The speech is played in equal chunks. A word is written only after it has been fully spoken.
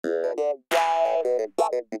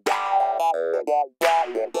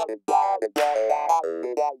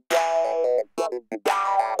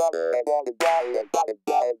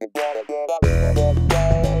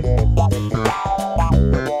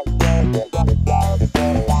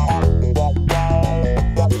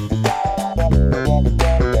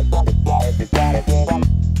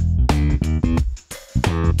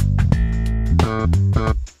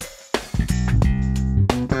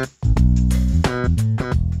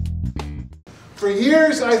For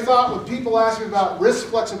years, I thought when people asked me about wrist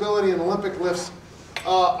flexibility in Olympic lifts,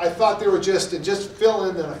 I thought they were just fill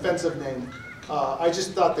in an offensive name. I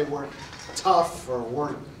just thought they weren't tough or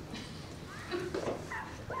weren't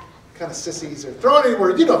kind of sissies or throw any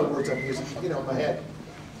words. You know the words I'm using, you know, in my head.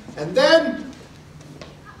 And then,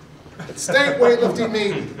 at state weightlifting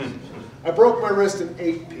meet, I broke my wrist in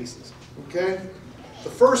 8 pieces, okay? The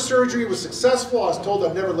first surgery was successful. I was told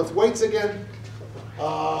I'd never lift weights again.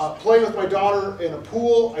 Playing with my daughter in a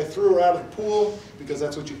pool, I threw her out of the pool because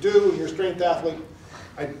that's what you do when you're a strength athlete.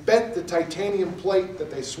 I bent the titanium plate that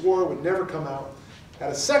they swore would never come out.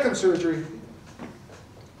 Had a second surgery,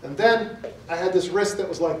 and then I had this wrist that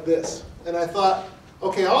was like this. And I thought,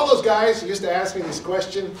 okay, all those guys who used to ask me this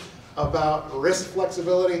question about wrist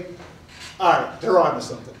flexibility, all right, they're on to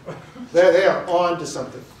something. They are on to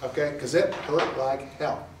something, okay? Because it hurt like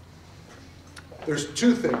hell. There's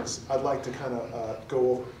 2 things I'd like to kind of go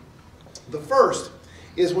over. The first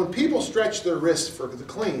is when people stretch their wrists for the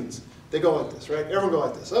cleans, they go like this, right? Everyone go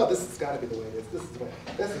like this. Oh, this has got to be the way it is. This is the way.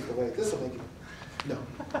 This is the way. This will make you. No.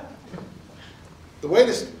 The way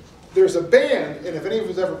this, there's a band, and if any of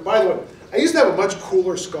us ever, by the way, I used to have a much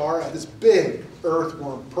cooler scar. I had this big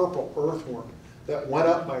earthworm, purple earthworm, that went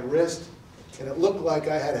up my wrist, and it looked like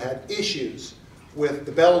I had had issues with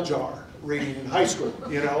the bell jar reading in high school,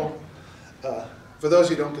 you know? For those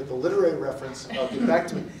who don't get the literary reference, get back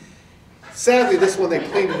to me. Sadly, this one, they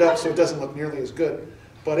cleaned it up so it doesn't look nearly as good.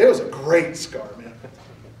 But it was a great scar, man.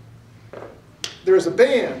 There's a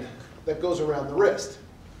band that goes around the wrist.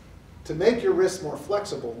 To make your wrist more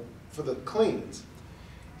flexible for the cleans,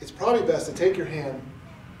 it's probably best to take your hand.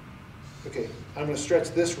 Okay, I'm going to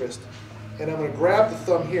stretch this wrist, and I'm going to grab the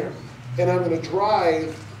thumb here, and I'm going to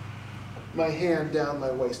drive my hand down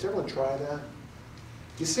my waist. Everyone try that?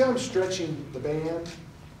 You see how I'm stretching the band?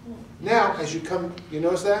 Now, as you come, you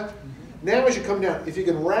notice that? Now as you come down, if you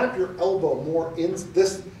can wrap your elbow more in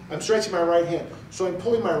this, I'm stretching my right hand. So I'm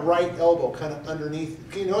pulling my right elbow kind of underneath.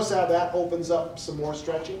 Can you notice how that opens up some more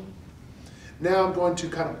stretching? Now I'm going to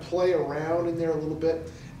kind of play around in there a little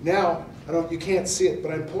bit. Now, you can't see it,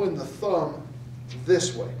 but I'm pulling the thumb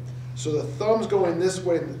this way. So the thumb's going this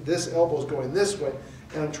way, and this elbow's going this way,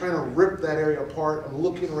 and I'm trying to rip that area apart. I'm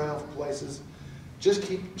looking around for places. Just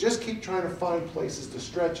keep trying to find places to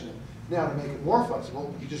stretch in it. Now, to make it more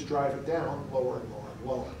flexible, you just drive it down, lower and lower and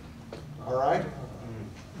lower. All right?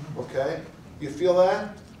 Okay? You feel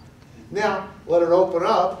that? Now, let it open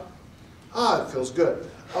up. Ah, it feels good.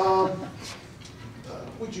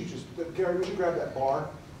 Gary, would you grab that bar?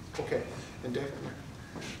 Okay. And Dave, come here.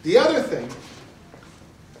 The other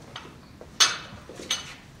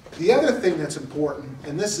thing that's important,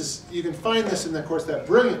 and this is, you can find this in, of course, that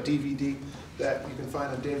brilliant DVD that you can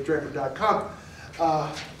find on davedraper.com.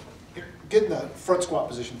 Get in the front squat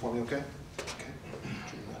position for me, okay? Okay.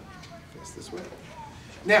 Face this way.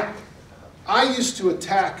 Now, I used to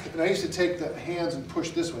attack, and I used to take the hands and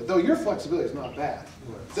push this way, though your flexibility is not bad.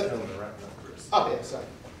 Oh, yeah, sorry.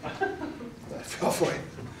 I fell for it.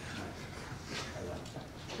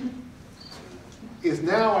 Is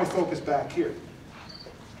now I focus back here.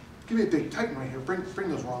 Give me a big, tighten right here. Bring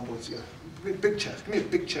those rhomboids together. Give me a big chest. Give me a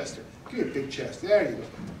big chest here. Give me a big chest. There you go.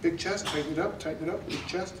 Big chest. Tighten it up. Big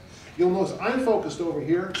chest. You'll notice I'm focused over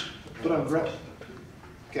here, but I'm grabbing.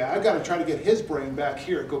 Okay, I've got to try to get his brain back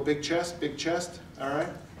here. Go big chest. All right.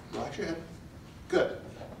 Relax your head. Good.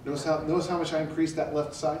 Notice how much I increased that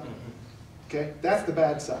left side? Okay, that's the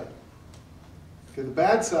bad side. Okay, the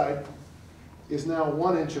bad side is now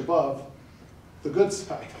 1 inch above the good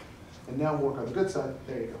side. And now work on the good side.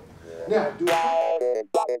 There you go. Now, do it.